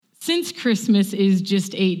Since Christmas is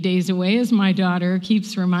just 8 days away, as my daughter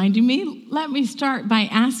keeps reminding me, let me start by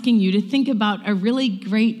asking you to think about a really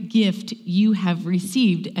great gift you have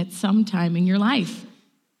received at some time in your life.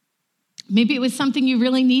 Maybe it was something you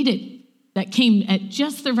really needed that came at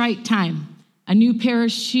just the right time. A new pair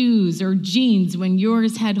of shoes or jeans when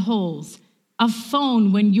yours had holes, a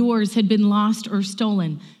phone when yours had been lost or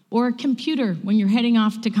stolen, or a computer when you're heading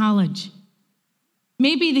off to college.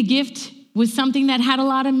 Maybe the gift was something that had a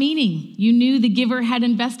lot of meaning. You knew the giver had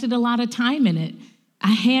invested a lot of time in it, a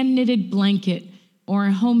hand-knitted blanket or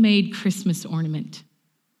a homemade Christmas ornament.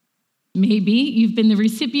 Maybe you've been the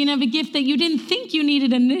recipient of a gift that you didn't think you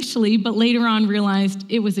needed initially, but later on realized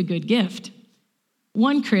it was a good gift.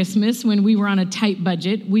 One Christmas, when we were on a tight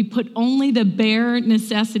budget, we put only the bare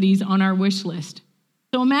necessities on our wish list.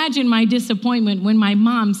 So imagine my disappointment when my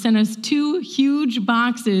mom sent us 2 huge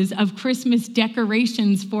boxes of Christmas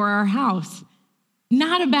decorations for our house.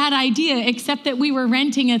 Not a bad idea, except that we were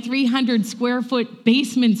renting a 300 square foot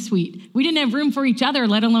basement suite. We didn't have room for each other,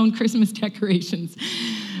 let alone Christmas decorations.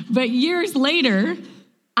 But years later,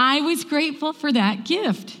 I was grateful for that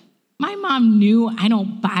gift. My mom knew I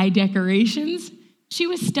don't buy decorations. She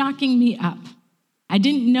was stocking me up. I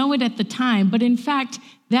didn't know it at the time, but in fact,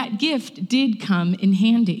 that gift did come in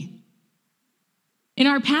handy. In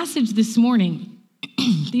our passage this morning,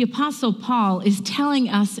 the Apostle Paul is telling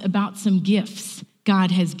us about some gifts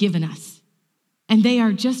God has given us, and they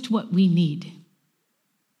are just what we need.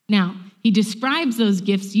 Now, he describes those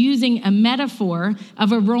gifts using a metaphor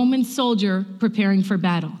of a Roman soldier preparing for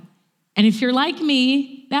battle. And if you're like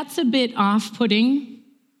me, that's a bit off-putting,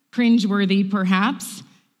 cringeworthy perhaps.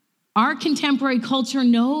 Our contemporary culture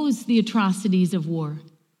knows the atrocities of war.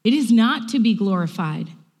 It is not to be glorified.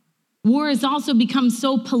 War has also become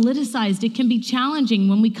so politicized, it can be challenging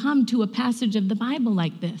when we come to a passage of the Bible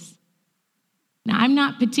like this. Now, I'm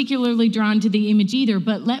not particularly drawn to the image either,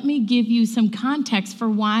 but let me give you some context for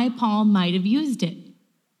why Paul might have used it.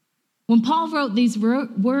 When Paul wrote these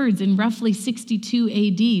words in roughly 62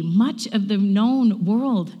 AD, much of the known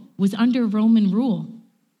world was under Roman rule.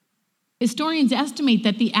 Historians estimate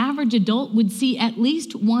that the average adult would see at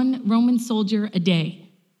least one Roman soldier a day.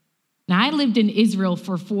 Now, I lived in Israel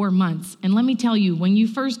for 4 months, and let me tell you, when you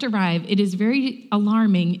first arrive, it is very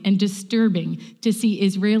alarming and disturbing to see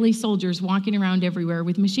Israeli soldiers walking around everywhere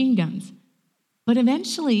with machine guns. But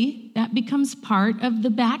eventually, that becomes part of the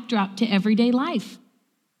backdrop to everyday life.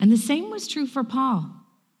 And the same was true for Paul.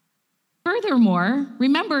 Furthermore,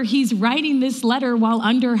 remember, he's writing this letter while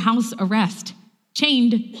under house arrest,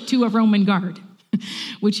 chained to a Roman guard,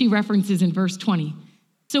 which he references in verse 20.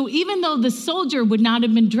 So even though the soldier would not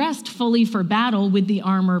have been dressed fully for battle with the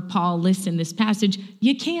armor Paul lists in this passage,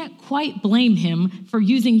 you can't quite blame him for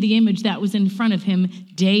using the image that was in front of him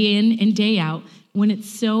day in and day out when it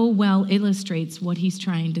so well illustrates what he's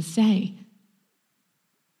trying to say.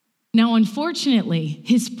 Now, unfortunately,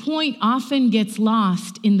 his point often gets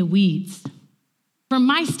lost in the weeds. From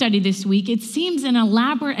my study this week, it seems an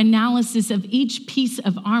elaborate analysis of each piece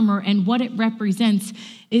of armor and what it represents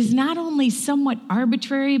is not only somewhat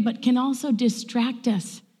arbitrary, but can also distract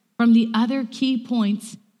us from the other key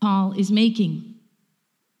points Paul is making.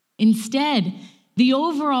 Instead, the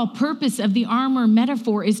overall purpose of the armor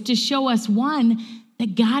metaphor is to show us, 1,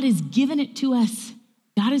 that God has given it to us.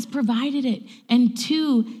 God has provided it. And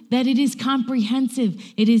 2, that it is comprehensive.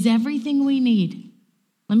 It is everything we need.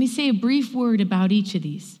 Let me say a brief word about each of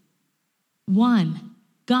these. 1,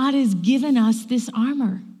 God has given us this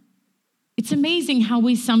armor. It's amazing how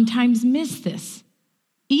we sometimes miss this.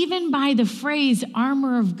 Even by the phrase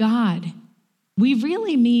armor of God, we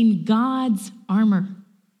really mean God's armor.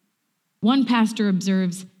 One pastor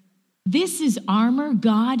observes, "This is armor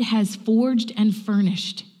God has forged and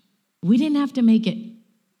furnished. We didn't have to make it.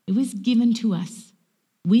 It was given to us.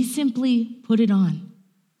 We simply put it on."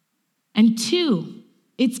 And 2,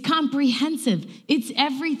 it's comprehensive. It's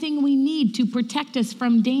everything we need to protect us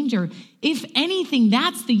from danger. If anything,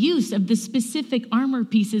 that's the use of the specific armor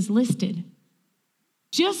pieces listed.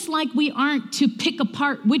 Just like we aren't to pick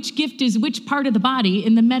apart which gift is which part of the body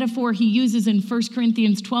in the metaphor he uses in 1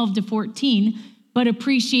 Corinthians 12-14, but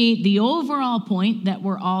appreciate the overall point that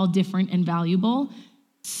we're all different and valuable,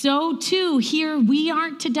 so too here we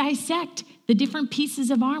aren't to dissect the different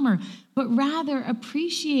pieces of armor, but rather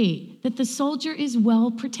appreciate that the soldier is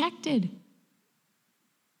well protected.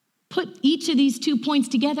 Put each of these 2 points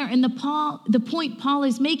together, and the point Paul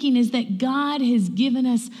is making is that God has given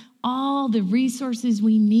us all the resources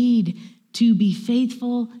we need to be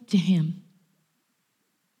faithful to him.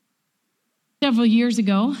 Several years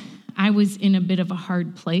ago, I was in a bit of a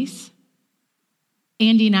hard place.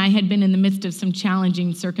 Andy and I had been in the midst of some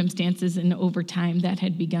challenging circumstances, and over time that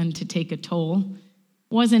had begun to take a toll.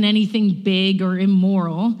 Wasn't anything big or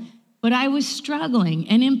immoral, but I was struggling.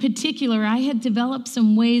 And in particular, I had developed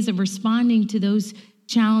some ways of responding to those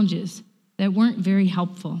challenges that weren't very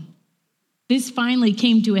helpful. This finally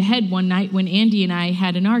came to a head one night when Andy and I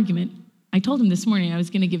had an argument. I told him this morning I was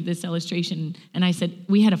going to give this illustration, and I said,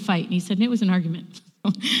 we had a fight. And he said, it was an argument.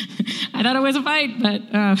 I thought it was a fight, but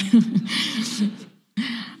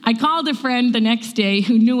I called a friend the next day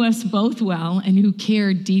who knew us both well and who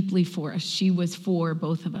cared deeply for us. She was for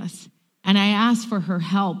both of us. And I asked for her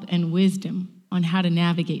help and wisdom on how to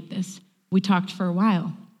navigate this. We talked for a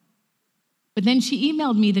while. But then she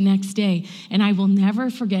emailed me the next day, and I will never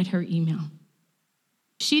forget her email.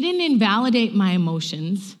 She didn't invalidate my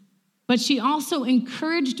emotions, but she also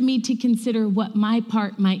encouraged me to consider what my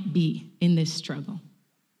part might be in this struggle,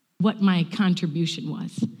 what my contribution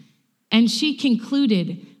was. And she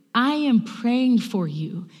concluded, I am praying for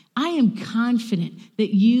you. I am confident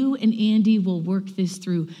that you and Andy will work this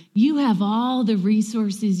through. You have all the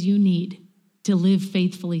resources you need to live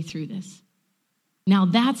faithfully through this. Now,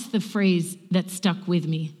 that's the phrase that stuck with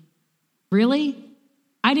me. Really?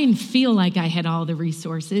 I didn't feel like I had all the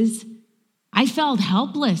resources. I felt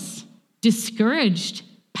helpless, discouraged,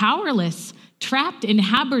 powerless, trapped in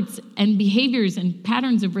habits and behaviors and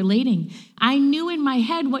patterns of relating. I knew in my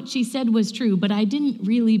head what she said was true, but I didn't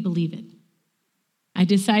really believe it. I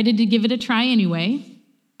decided to give it a try anyway.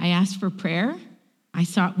 I asked for prayer. I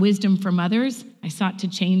sought wisdom from others. I sought to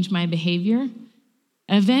change my behavior.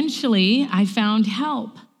 Eventually, I found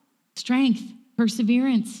help, strength,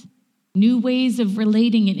 perseverance, new ways of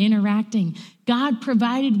relating and interacting. God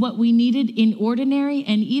provided what we needed in ordinary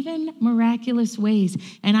and even miraculous ways.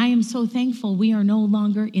 And I am so thankful we are no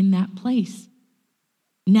longer in that place.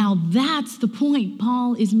 Now that's the point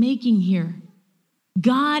Paul is making here.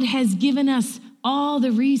 God has given us all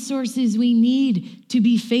the resources we need to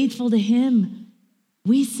be faithful to him.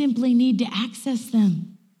 We simply need to access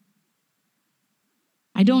them.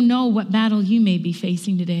 I don't know what battle you may be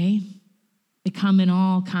facing today. They come in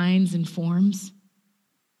all kinds and forms.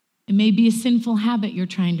 It may be a sinful habit you're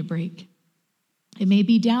trying to break. It may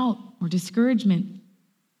be doubt or discouragement.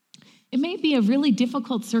 It may be a really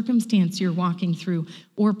difficult circumstance you're walking through,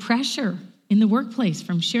 or pressure in the workplace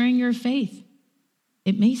from sharing your faith.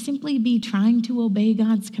 It may simply be trying to obey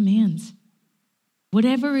God's commands.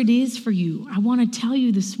 Whatever it is for you, I want to tell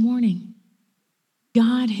you this morning,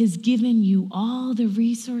 God has given you all the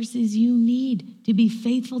resources you need to be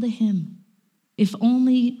faithful to him. If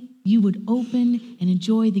only you would open and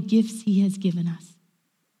enjoy the gifts he has given us.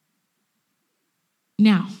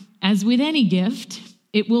 Now, as with any gift,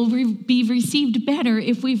 it will be received better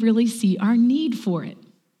if we really see our need for it.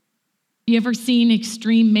 You ever seen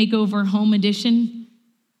Extreme Makeover Home Edition?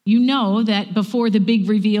 You know that before the big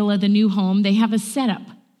reveal of the new home, they have a setup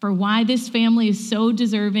for why this family is so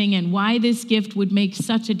deserving and why this gift would make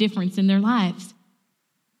such a difference in their lives.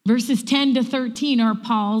 Verses 10 to 13 are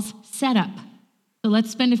Paul's setup. So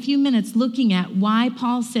let's spend a few minutes looking at why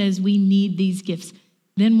Paul says we need these gifts.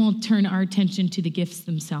 Then we'll turn our attention to the gifts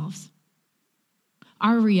themselves.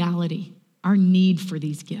 Our reality, our need for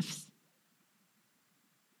these gifts.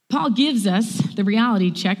 Paul gives us the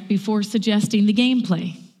reality check before suggesting the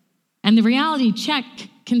gameplay. And the reality check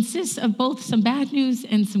consists of both some bad news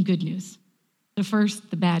and some good news. So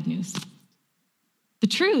first, the bad news. The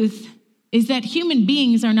truth is that human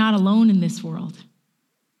beings are not alone in this world.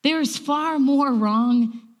 There's far more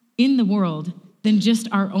wrong in the world than just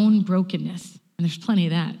our own brokenness. And there's plenty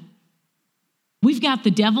of that. We've got the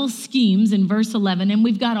devil's schemes in verse 11, and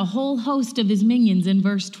we've got a whole host of his minions in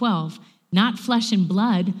verse 12. Not flesh and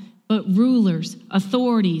blood, but rulers,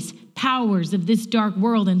 authorities, powers of this dark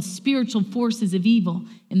world, and spiritual forces of evil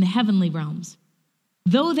in the heavenly realms.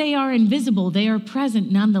 Though they are invisible, they are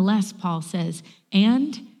present nonetheless, Paul says,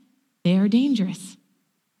 and they are dangerous.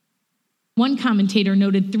 One commentator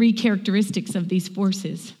noted 3 characteristics of these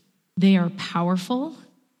forces. They are powerful,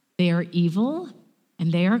 they are evil,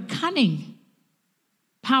 and they are cunning.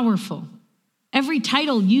 Powerful. Every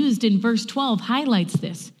title used in verse 12 highlights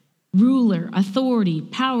this. Ruler, authority,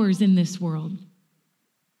 powers in this world.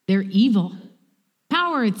 They're evil.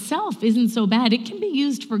 Power itself isn't so bad. It can be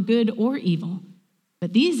used for good or evil.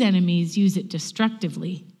 But these enemies use it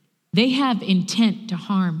destructively. They have intent to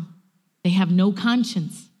harm. They have no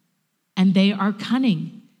conscience. And they are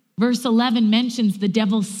cunning. Verse 11 mentions the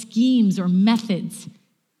devil's schemes or methods.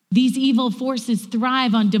 These evil forces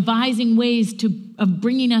thrive on devising ways of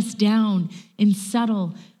bringing us down in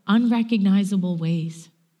subtle, unrecognizable ways.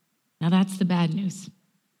 Now that's the bad news.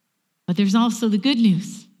 But there's also the good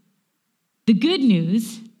news. The good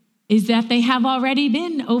news is that they have already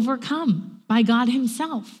been overcome by God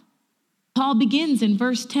himself. Paul begins in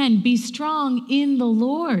verse 10, be strong in the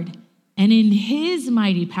Lord and in his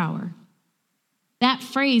mighty power. That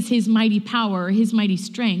phrase, his mighty power, or his mighty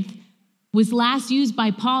strength, was last used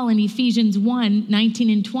by Paul in Ephesians 1, 19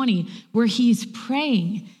 and 20, where he's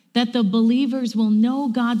praying that the believers will know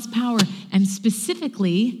God's power. And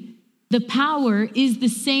specifically, the power is the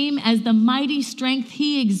same as the mighty strength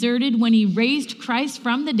he exerted when he raised Christ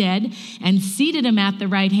from the dead and seated him at the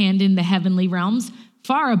right hand in the heavenly realms,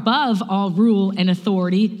 far above all rule and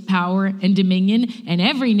authority, power and dominion, and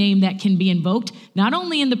every name that can be invoked, not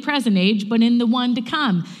only in the present age, but in the one to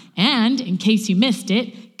come. And, in case you missed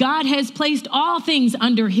it, God has placed all things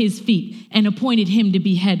under his feet and appointed him to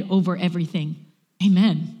be head over everything.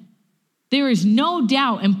 Amen. There is no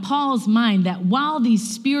doubt in Paul's mind that while these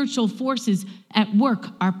spiritual forces at work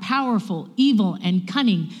are powerful, evil, and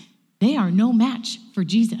cunning, they are no match for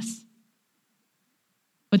Jesus.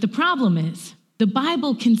 But the problem is, the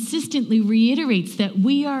Bible consistently reiterates that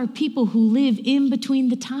we are people who live in between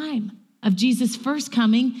the time of Jesus' first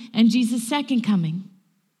coming and Jesus' second coming.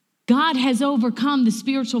 God has overcome the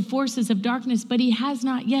spiritual forces of darkness, but he has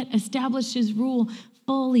not yet established his rule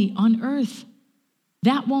fully on earth.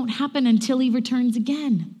 That won't happen until he returns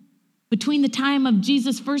again. Between the time of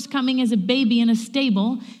Jesus' first coming as a baby in a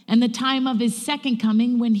stable and the time of his second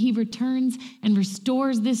coming when he returns and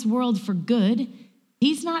restores this world for good,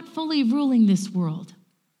 he's not fully ruling this world.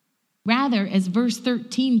 Rather, as verse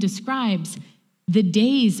 13 describes, the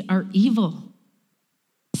days are evil.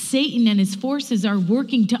 Satan and his forces are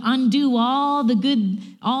working to undo all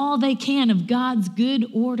they can of God's good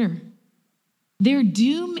order. Their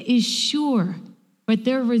doom is sure, but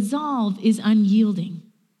their resolve is unyielding.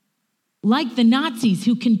 Like the Nazis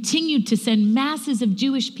who continued to send masses of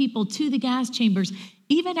Jewish people to the gas chambers,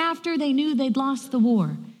 even after they knew they'd lost the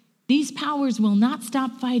war, these powers will not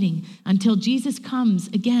stop fighting until Jesus comes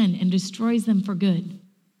again and destroys them for good.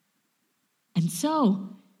 And so,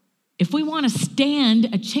 if we want to stand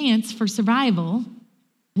a chance for survival,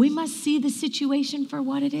 we must see the situation for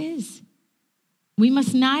what it is. We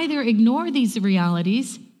must neither ignore these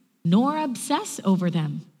realities nor obsess over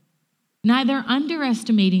them, neither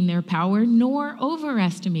underestimating their power nor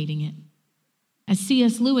overestimating it. As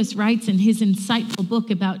C.S. Lewis writes in his insightful book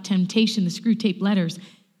about temptation, The Screwtape Letters,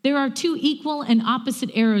 there are two equal and opposite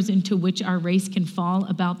arrows into which our race can fall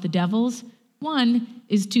about the devils. One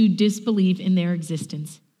is to disbelieve in their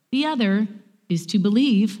existence. The other is to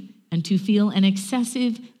believe and to feel an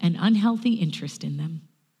excessive and unhealthy interest in them.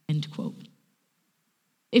 End quote.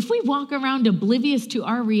 If we walk around oblivious to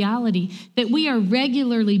our reality, that we are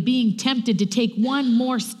regularly being tempted to take one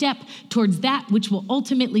more step towards that which will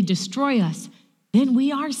ultimately destroy us, then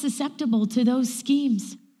we are susceptible to those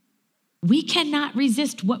schemes. We cannot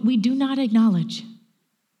resist what we do not acknowledge.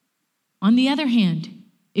 On the other hand,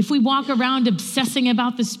 if we walk around obsessing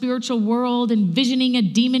about the spiritual world, envisioning a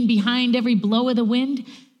demon behind every blow of the wind,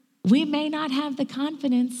 we may not have the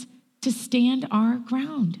confidence to stand our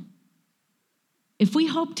ground. If we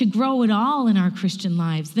hope to grow at all in our Christian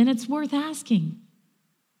lives, then it's worth asking,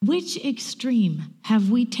 which extreme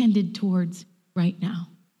have we tended towards right now?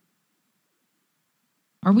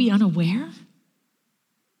 Are we unaware?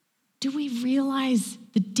 Do we realize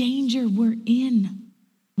the danger we're in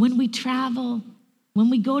when we travel,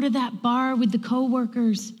 when we go to that bar with the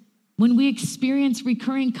coworkers, when we experience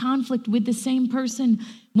recurring conflict with the same person,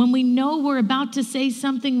 when we know we're about to say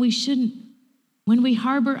something we shouldn't, when we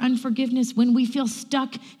harbor unforgiveness, when we feel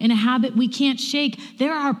stuck in a habit we can't shake?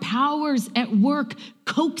 There are powers at work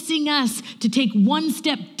coaxing us to take one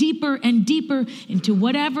step deeper and deeper into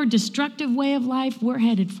whatever destructive way of life we're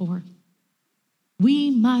headed for. We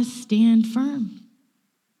must stand firm.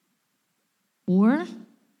 Or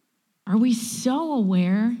are we so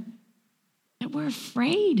aware that we're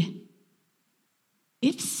afraid?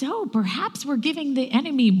 If so, perhaps we're giving the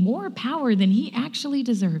enemy more power than he actually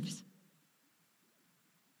deserves.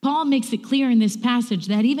 Paul makes it clear in this passage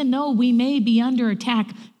that even though we may be under attack,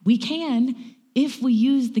 we can, if we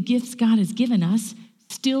use the gifts God has given us,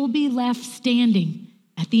 still be left standing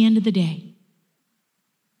at the end of the day.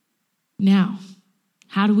 Now,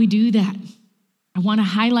 how do we do that? I want to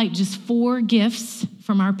highlight just 4 gifts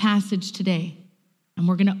from our passage today, and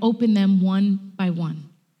we're going to open them one by one.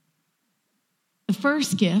 The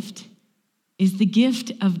first gift is the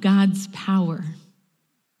gift of God's power,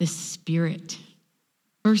 the Spirit.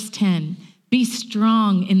 Verse 10, be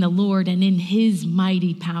strong in the Lord and in his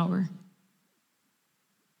mighty power.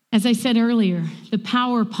 As I said earlier, the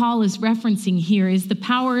power Paul is referencing here is the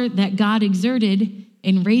power that God exerted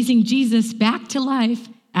in raising Jesus back to life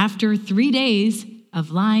after 3 days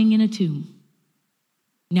of lying in a tomb.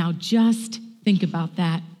 Now just think about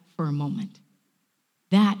that for a moment.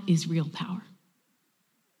 That is real power.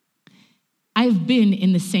 I've been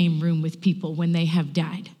in the same room with people when they have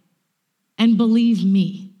died. And believe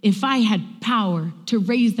me, if I had power to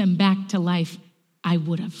raise them back to life, I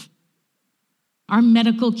would have. Our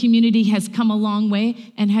medical community has come a long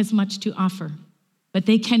way and has much to offer, but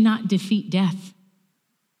they cannot defeat death.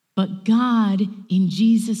 But God in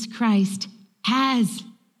Jesus Christ has.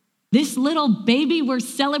 This little baby we're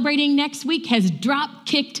celebrating next week has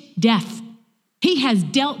drop-kicked death. He has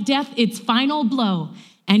dealt death its final blow.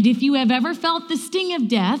 And if you have ever felt the sting of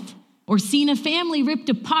death or seen a family ripped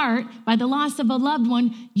apart by the loss of a loved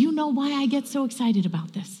one, you know why I get so excited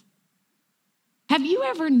about this. Have you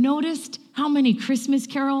ever noticed how many Christmas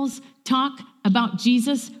carols talk about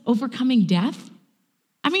Jesus overcoming death?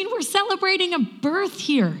 I mean, we're celebrating a birth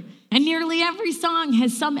here, and nearly every song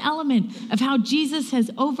has some element of how Jesus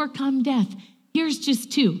has overcome death. Here's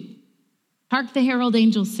just two. Hark the herald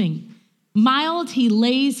angels sing. Mild he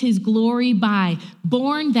lays his glory by,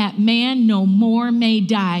 born that man no more may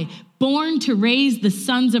die, born to raise the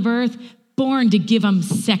sons of earth, born to give them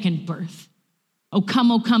second birth. O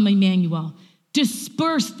come, Emmanuel.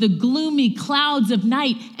 Disperse the gloomy clouds of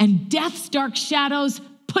night and death's dark shadows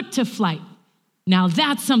put to flight. Now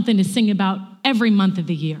that's something to sing about every month of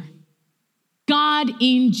the year. God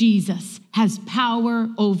in Jesus has power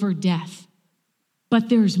over death, but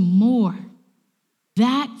there's more.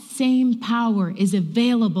 That same power is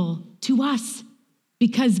available to us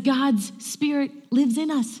because God's Spirit lives in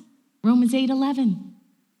us, Romans 8:11.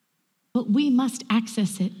 But we must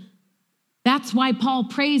access it. That's why Paul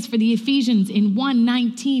prays for the Ephesians in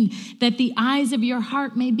 1:19, that the eyes of your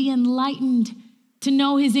heart may be enlightened to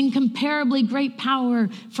know his incomparably great power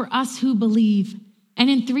for us who believe. And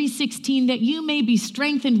in 3:16, that you may be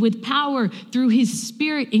strengthened with power through his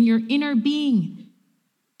Spirit in your inner being.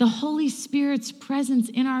 The Holy Spirit's presence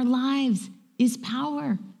in our lives is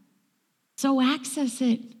power. So access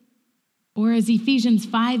it. Or as Ephesians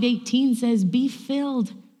 5:18 says, be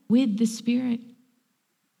filled with the Spirit.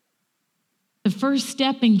 The first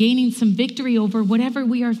step in gaining some victory over whatever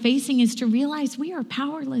we are facing is to realize we are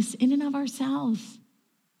powerless in and of ourselves.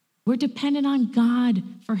 We're dependent on God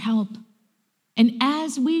for help. And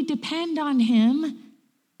as we depend on him,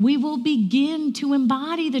 we will begin to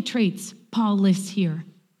embody the traits Paul lists here.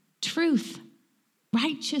 Truth,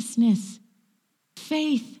 righteousness,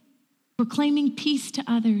 faith, proclaiming peace to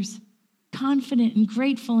others, confident and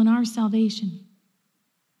grateful in our salvation.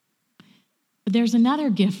 But there's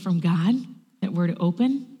another gift from God that we're to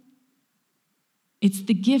open. It's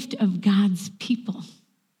the gift of God's people,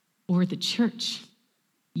 or the church,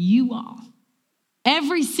 you all.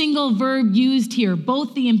 Every single verb used here,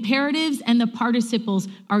 both the imperatives and the participles,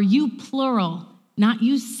 are you plural, not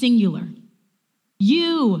you singular.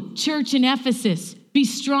 You, church in Ephesus, be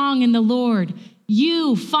strong in the Lord.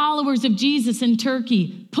 You, followers of Jesus in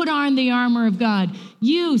Turkey, put on the armor of God.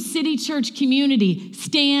 You, City Church community,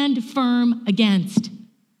 stand firm against.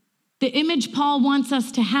 The image Paul wants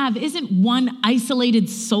us to have isn't one isolated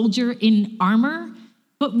soldier in armor,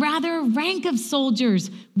 but rather a rank of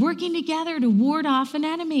soldiers working together to ward off an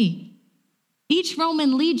enemy. Each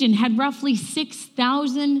Roman legion had roughly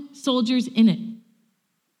 6,000 soldiers in it.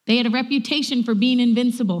 They had a reputation for being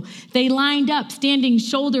invincible. They lined up, standing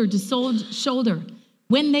shoulder to shoulder.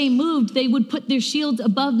 When they moved, they would put their shields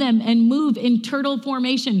above them and move in turtle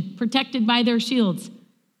formation, protected by their shields.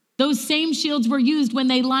 Those same shields were used when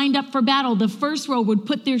they lined up for battle. The first row would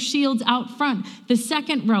put their shields out front. The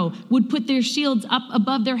second row would put their shields up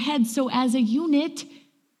above their heads. So as a unit,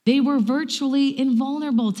 they were virtually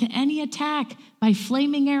invulnerable to any attack by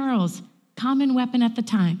flaming arrows, common weapon at the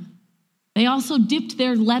time. They also dipped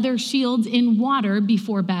their leather shields in water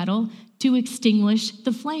before battle to extinguish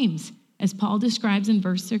the flames, as Paul describes in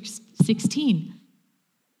verse 16.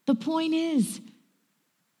 The point is,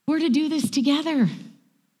 we're to do this together.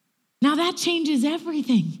 Now that changes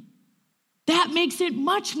everything. That makes it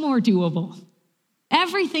much more doable.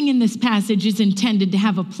 Everything in this passage is intended to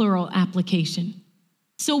have a plural application.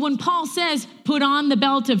 So when Paul says, put on the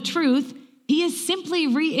belt of truth, he is simply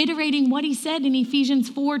reiterating what he said in Ephesians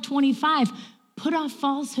 4:25. Put off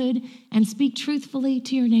falsehood and speak truthfully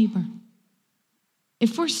to your neighbor.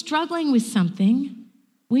 If we're struggling with something,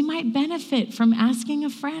 we might benefit from asking a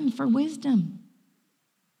friend for wisdom.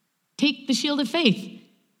 Take the shield of faith.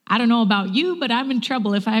 I don't know about you, but I'm in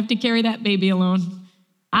trouble if I have to carry that baby alone.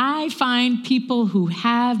 I find people who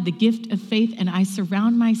have the gift of faith and I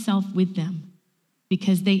surround myself with them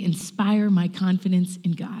because they inspire my confidence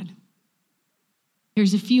in God.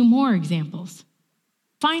 Here's a few more examples.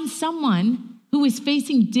 Find someone who is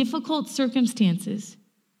facing difficult circumstances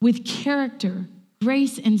with character,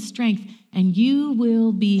 grace, and strength, and you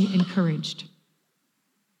will be encouraged.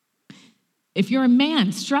 If you're a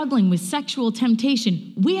man struggling with sexual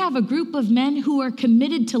temptation, we have a group of men who are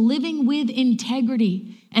committed to living with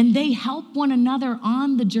integrity, and they help one another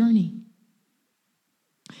on the journey.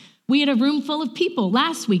 We had a room full of people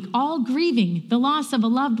last week, all grieving the loss of a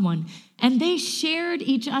loved one, and they shared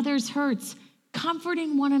each other's hurts,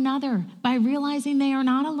 comforting one another by realizing they are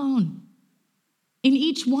not alone. In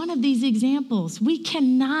each one of these examples, we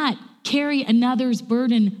cannot carry another's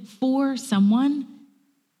burden for someone,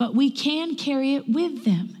 but we can carry it with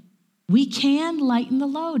them. We can lighten the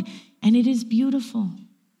load, and it is beautiful.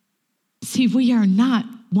 See, we are not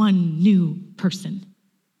one new person.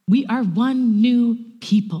 We are one new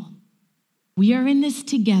people. We are in this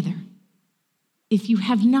together. If you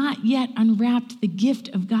have not yet unwrapped the gift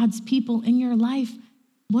of God's people in your life,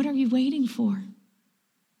 what are you waiting for?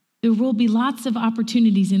 There will be lots of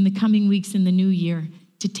opportunities in the coming weeks in the new year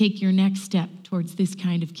to take your next step towards this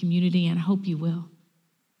kind of community, and I hope you will.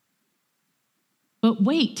 But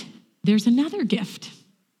wait, there's another gift.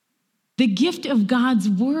 The gift of God's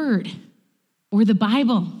word, or the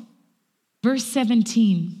Bible. Verse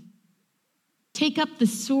 17, take up the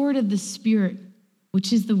sword of the Spirit,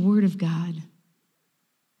 which is the word of God.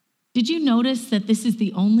 Did you notice that this is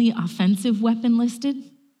the only offensive weapon listed? I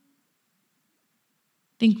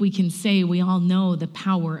think we can say we all know the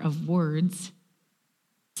power of words.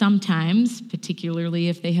 Sometimes, particularly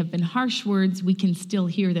if they have been harsh words, we can still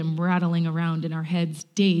hear them rattling around in our heads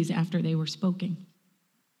days after they were spoken.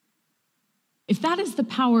 If that is the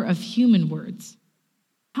power of human words,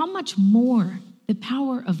 how much more the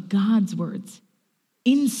power of God's words,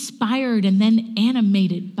 inspired and then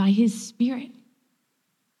animated by his Spirit?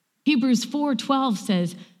 Hebrews 4:12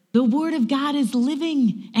 says, the word of God is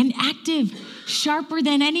living and active, sharper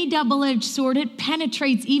than any double-edged sword. It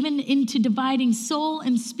penetrates even into dividing soul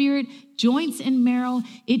and spirit, joints and marrow.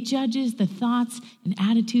 It judges the thoughts and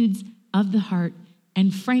attitudes of the heart.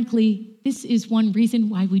 And frankly, this is one reason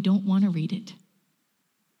why we don't want to read it.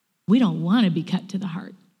 We don't want to be cut to the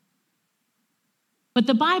heart. But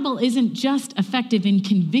the Bible isn't just effective in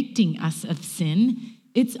convicting us of sin,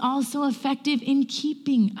 it's also effective in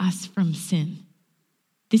keeping us from sin.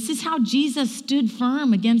 This is how Jesus stood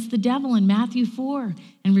firm against the devil in Matthew 4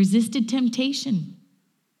 and resisted temptation.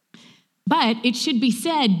 But it should be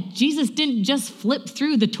said, Jesus didn't just flip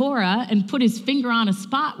through the Torah and put his finger on a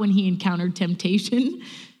spot when he encountered temptation.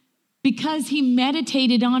 Because he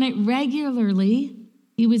meditated on it regularly,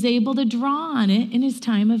 he was able to draw on it in his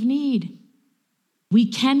time of need. We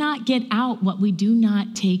cannot get out what we do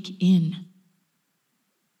not take in.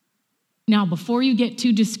 Now, before you get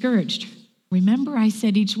too discouraged, remember I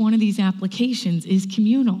said each one of these applications is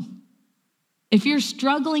communal. If you're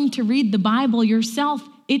struggling to read the Bible yourself,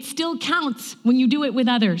 it still counts when you do it with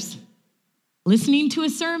others. Listening to a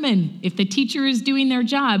sermon, if the teacher is doing their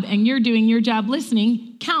job and you're doing your job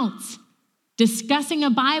listening, counts. Discussing a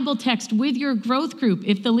Bible text with your growth group,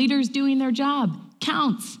 if the leader's doing their job,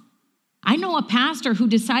 counts. I know a pastor who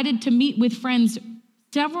decided to meet with friends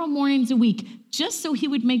several mornings a week just so he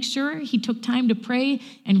would make sure he took time to pray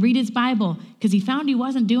and read his Bible because he found he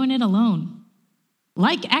wasn't doing it alone.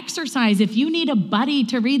 Like exercise, if you need a buddy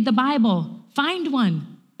to read the Bible, find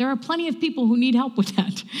one. There are plenty of people who need help with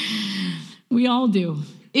that. We all do.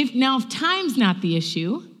 If time's not the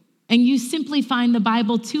issue and you simply find the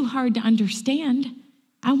Bible too hard to understand,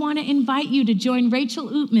 I want to invite you to join Rachel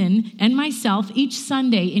Ootman and myself each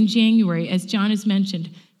Sunday in January, as John has mentioned,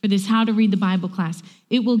 for this How to Read the Bible class.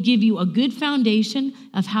 It will give you a good foundation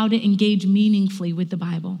of how to engage meaningfully with the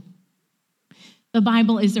Bible. The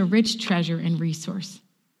Bible is a rich treasure and resource.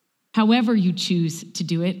 However you choose to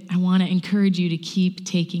do it, I want to encourage you to keep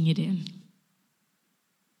taking it in.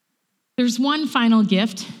 There's one final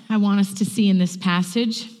gift I want us to see in this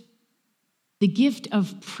passage, the gift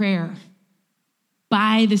of prayer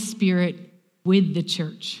by the Spirit with the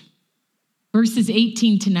church. Verses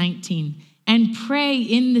 18 to 19. And pray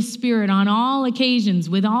in the Spirit on all occasions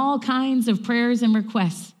with all kinds of prayers and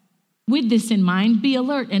requests. With this in mind, be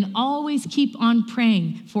alert and always keep on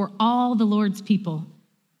praying for all the Lord's people.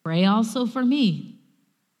 Pray also for me.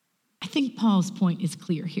 I think Paul's point is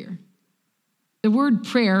clear here. The word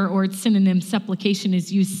prayer, or its synonym supplication,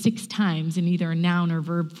 is used 6 times in either a noun or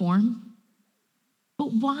verb form.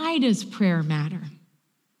 But why does prayer matter?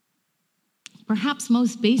 Perhaps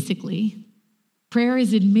most basically, prayer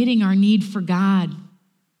is admitting our need for God.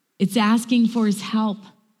 It's asking for his help,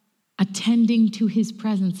 attending to his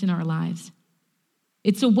presence in our lives.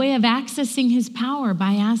 It's a way of accessing his power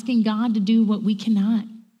by asking God to do what we cannot.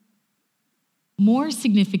 More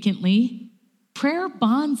significantly, prayer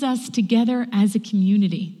bonds us together as a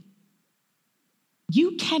community.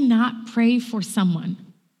 You cannot pray for someone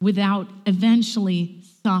without eventually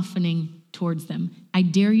softening towards them. I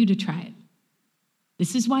dare you to try it.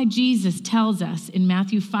 This is why Jesus tells us in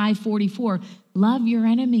Matthew 5:44, love your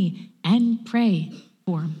enemy and pray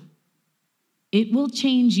for him. It will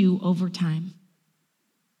change you over time.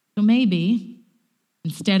 So maybe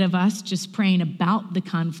instead of us just praying about the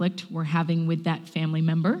conflict we're having with that family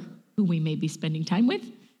member who we may be spending time with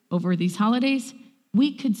over these holidays,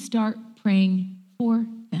 we could start praying for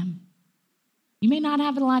them. You may not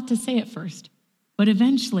have a lot to say at first, but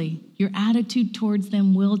eventually your attitude towards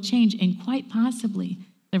them will change, and quite possibly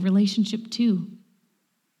the relationship too.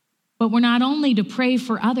 But we're not only to pray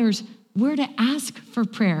for others, we're to ask for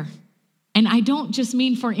prayer. And I don't just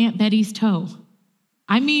mean for Aunt Betty's toe.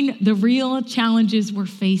 I mean the real challenges we're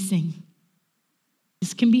facing.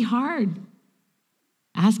 This can be hard.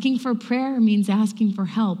 Asking for prayer means asking for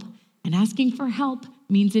help, and asking for help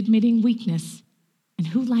means admitting weakness. And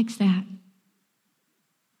who likes that?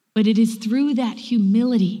 But it is through that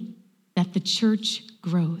humility that the church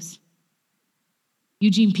grows.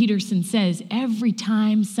 Eugene Peterson says, every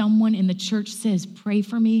time someone in the church says, pray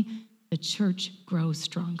for me, the church grows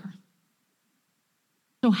stronger.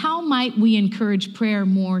 So how might we encourage prayer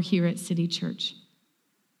more here at City Church?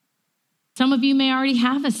 Some of you may already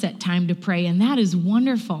have a set time to pray, and that is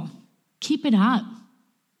wonderful. Keep it up.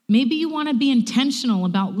 Maybe you want to be intentional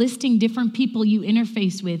about listing different people you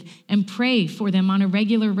interface with and pray for them on a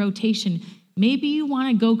regular rotation. Maybe you want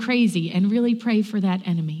to go crazy and really pray for that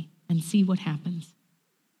enemy and see what happens.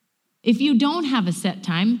 If you don't have a set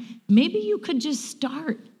time, maybe you could just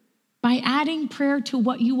start by adding prayer to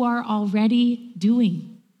what you are already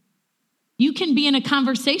doing. You can be in a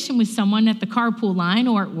conversation with someone at the carpool line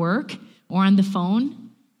or at work or on the phone,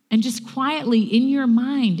 and just quietly in your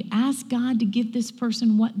mind, ask God to give this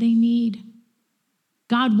person what they need.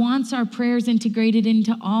 God wants our prayers integrated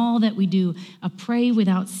into all that we do, a pray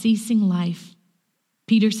without ceasing life.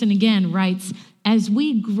 Peterson again writes, as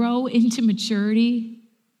we grow into maturity,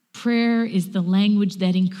 prayer is the language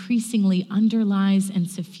that increasingly underlies and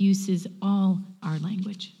suffuses all our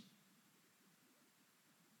language.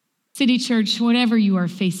 City Church, whatever you are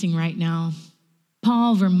facing right now,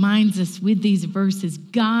 Paul reminds us with these verses,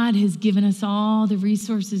 God has given us all the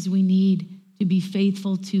resources we need to be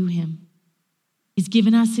faithful to him. He's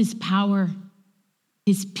given us his power,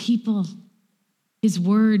 his people, his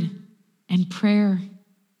word, and prayer.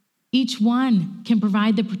 Each one can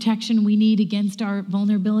provide the protection we need against our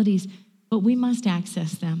vulnerabilities, but we must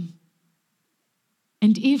access them.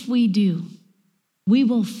 And if we do, we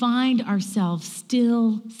will find ourselves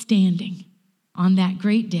still standing on that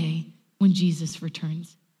great day when Jesus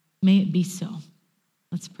returns. May it be so.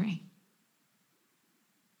 Let's pray.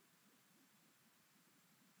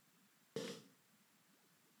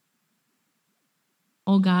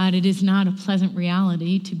 Oh God, it is not a pleasant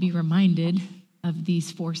reality to be reminded of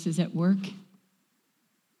these forces at work,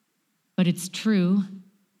 but it's true,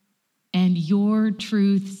 and your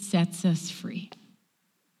truth sets us free.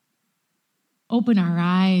 Open our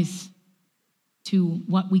eyes to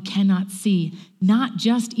what we cannot see, not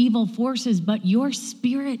just evil forces, but your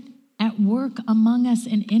spirit at work among us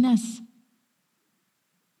and in us.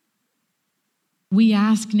 We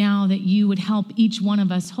ask now that you would help each one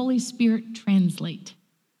of us, Holy Spirit, translate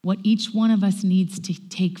what each one of us needs to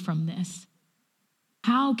take from this.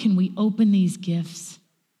 How can we open these gifts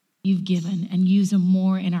you've given and use them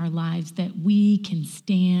more in our lives that we can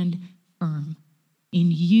stand firm in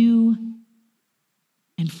you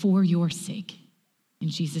and for your sake? In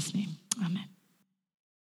Jesus' name, amen.